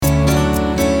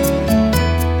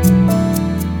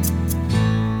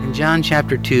John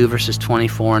chapter 2, verses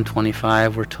 24 and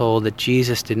 25, we're told that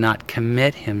Jesus did not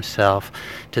commit himself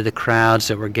to the crowds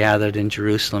that were gathered in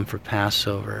Jerusalem for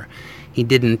Passover. He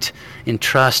didn't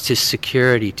entrust his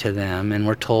security to them, and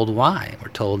we're told why.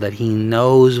 We're told that he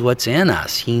knows what's in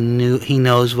us. He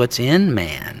knows what's in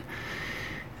man.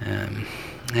 And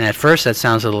at first that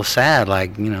sounds a little sad,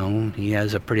 like, he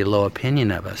has a pretty low opinion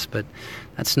of us, but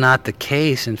that's not the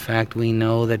case. In fact, we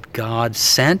know that God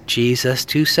sent Jesus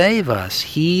to save us.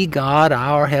 He, God,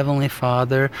 our Heavenly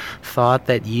Father, thought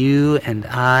that you and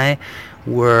I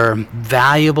were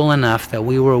valuable enough that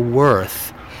we were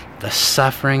worth the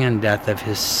suffering and death of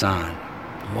his Son.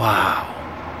 Wow.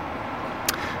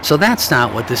 So that's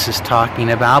not what this is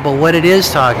talking about, but what it is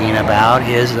talking about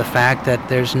is the fact that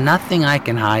there's nothing I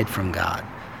can hide from God.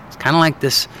 It's kind of like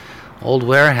this old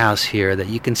warehouse here that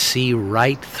you can see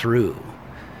right through.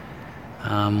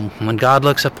 When God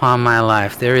looks upon my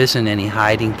life, there isn't any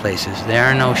hiding places. There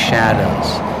are no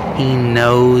shadows. He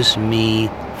knows me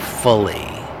fully.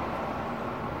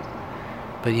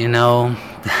 But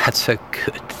that's a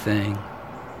good thing.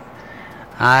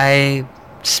 I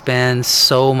spend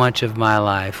so much of my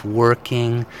life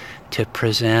working to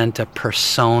present a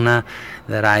persona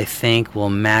that I think will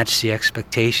match the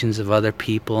expectations of other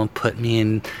people and put me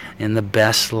in the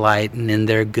best light and in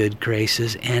their good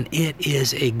graces, and it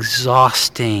is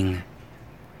exhausting.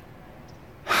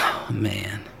 Oh,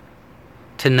 man.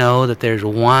 To know that there's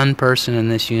one person in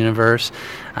this universe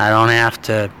I don't have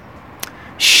to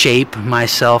shape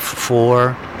myself for,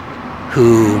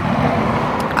 who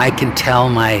I can tell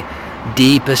my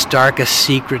deepest, darkest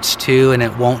secrets to, and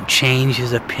it won't change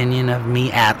his opinion of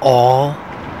me at all.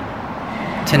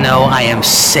 To know I am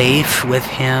safe with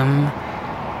him.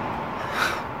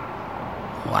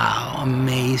 Wow,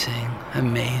 amazing,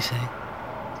 amazing.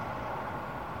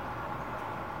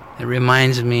 It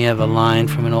reminds me of a line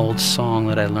from an old song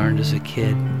that I learned as a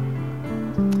kid.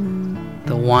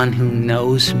 The one who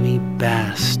knows me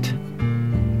best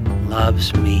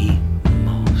loves me